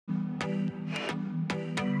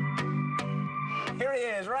Here he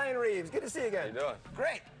is, Ryan Reaves. Good to see you again. How you doing?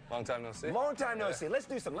 Great. Long time no see. Long time no see. Let's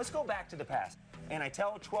do something. Let's go back to the past. And I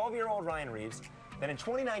tell 12-year-old Ryan Reaves that in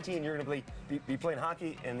 2019 you're going to be playing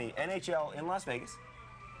hockey in the NHL in Las Vegas,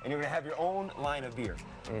 and you're going to have your own line of beer.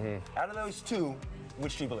 Out of those two,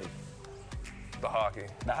 which do you believe? The hockey.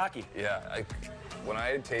 The hockey. Yeah. When I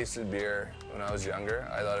had tasted beer when I was younger,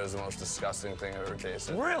 I thought it was the most disgusting thing I've ever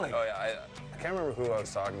tasted. Really? Oh yeah. I can't remember who I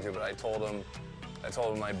was talking to, but I told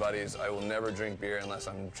my buddies I will never drink beer unless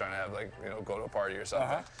I'm trying to have go to a party or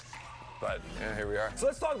something. But yeah, here we are. So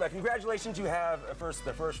let's talk about it. Congratulations, you have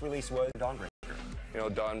the first release was Dawnbreaker.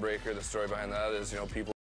 Dawnbreaker, the story behind that is,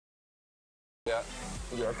 people. Yeah.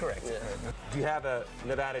 You're correct. Yeah. Do you have a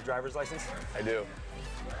Nevada driver's license? I do.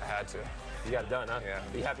 I had to. You got it done, huh? Yeah.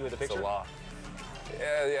 Are you happy with the picture? It's a law.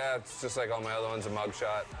 Yeah, it's just like all my other ones, a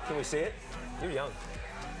mugshot. Can we see it? You're young.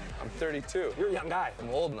 I'm 32. You're a young guy. I'm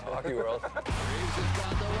old in the hockey world. Reaves has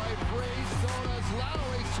got the right brace. So does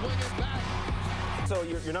Lowry, swinging back. So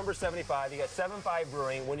you're number 75. You got 7-5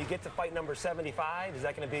 Brewing. When you get to fight number 75, is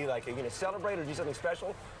that going to be like, are you going to celebrate or do something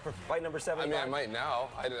special for fight number 75? I mean, I might now.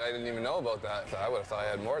 I didn't even know about that. I would have thought I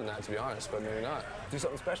had more than that, to be honest, but maybe not. Do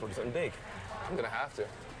something special. Do something big. I'm going to have to.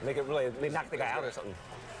 Make it really, knock the guy out or something.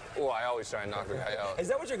 Well, I always try and knock the guy out. Is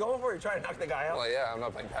that what you're going for? You're trying to knock the guy out? Well, yeah, I'm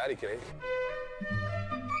not playing patty cake.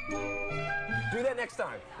 Do that next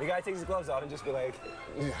time. The guy takes his gloves off and just be like,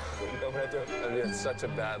 open it to him. I mean, it's such a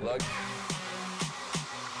bad luck.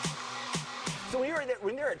 So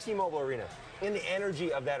when you're at T-Mobile Arena, in the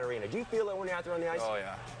energy of that arena, do you feel it when you're out there on the ice? Oh,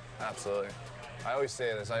 yeah, absolutely. I always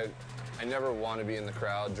say this. I never want to be in the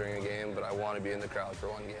crowd during a game, but I want to be in the crowd for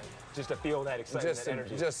one game. Just to feel that excitement, that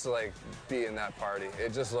energy. Just to like be in that party.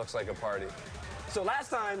 It just looks like a party. So last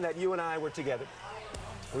time that you and I were together,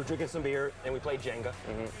 we were drinking some beer and we played Jenga,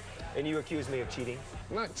 and you accused me of cheating.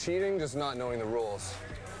 I'm not cheating, just not knowing the rules.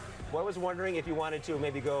 Well, I was wondering if you wanted to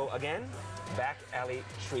maybe go again, back alley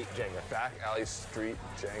street Jenga. Back alley street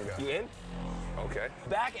Jenga. You in? Okay.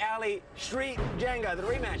 Back alley street Jenga, the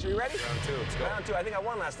rematch. Are you ready? Round two, let's go. Round two. I think I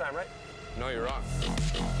won last time, right? No, you're wrong.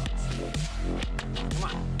 Come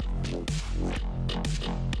on.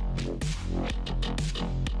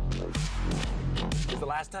 Is the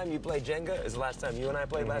last time you played Jenga? Is the last time you and I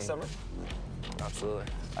played last summer? Absolutely.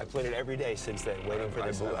 I played it every day since then, waiting for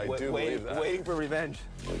this. I do believe that. Waiting for revenge.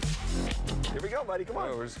 Here we go, buddy. Come on.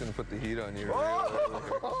 Oh, we're just gonna put the heat on you.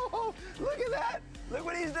 Oh, look at that! Look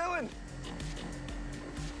what he's doing.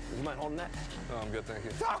 You mind holding that? No, I'm good, thank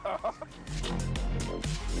you.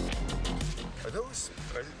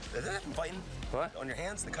 Is that fighting? What? On your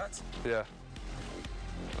hands, the cuts? Yeah.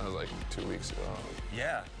 That was like 2 weeks ago.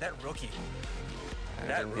 Yeah, that rookie.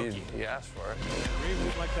 He asked for it. Reaves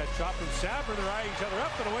didn't like that shot from Sapper. They're eyeing each other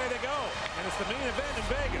up and away they go. And it's the main event in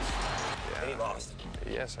Vegas. And he lost.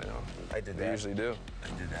 Yes, I know. I did They that. usually do. I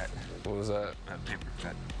did that. What was that? Paper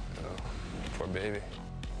cut. Oh, poor baby.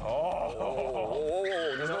 Oh.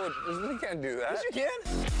 You can't do that. Yes, you can.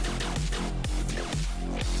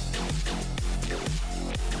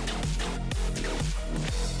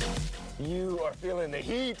 You are feeling the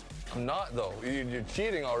heat. I'm not, though. You're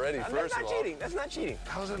cheating already, first of all. That's not cheating. That's not cheating.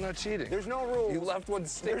 How is that not cheating? There's no rules. You left one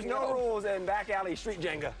sticking There's no out. rules in back alley street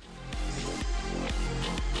Jenga.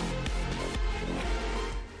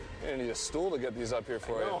 I need a stool to get these up here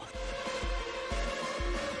for you. No.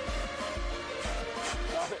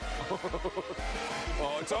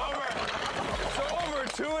 Oh, it's over.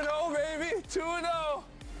 It's over. 2-0, baby. 2-0.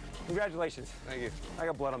 Congratulations. Thank you. I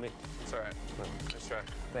got blood on me. It's all right. Nice try.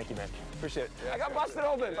 Thank you, man. Appreciate it. Yeah, I got sure. busted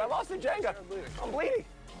open. I lost the Jenga. I'm bleeding.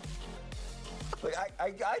 Look,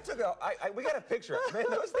 we got a picture. Man,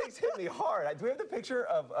 those things hit me hard. Do we have the picture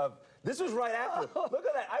of this was right after. Look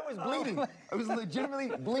at that. I was bleeding. I was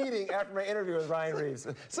legitimately bleeding after my interview with Ryan Reaves.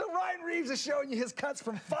 So Ryan Reaves is showing you his cuts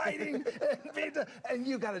from fighting, and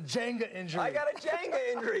you got a Jenga injury. I got a Jenga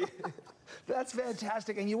injury. That's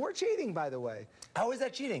fantastic. And you were cheating, by the way. How is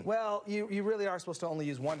that cheating? Well, you really are supposed to only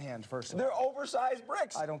use one hand, first of all. They're oversized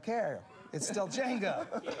bricks. I don't care. It's still Jenga.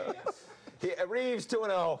 Reaves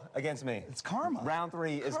 2-0 against me. It's karma. Round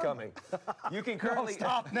 3 is coming. You can currently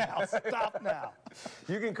stop now. Stop now.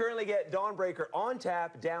 You can currently get Dawnbreaker on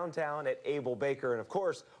tap downtown at Abel Baker. And of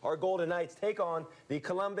course, our Golden Knights take on the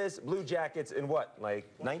Columbus Blue Jackets in what, like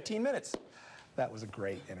 19 minutes? That was a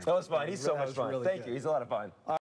great interview. That was fun. He's so much fun. Really Thank good. you. He's a lot of fun.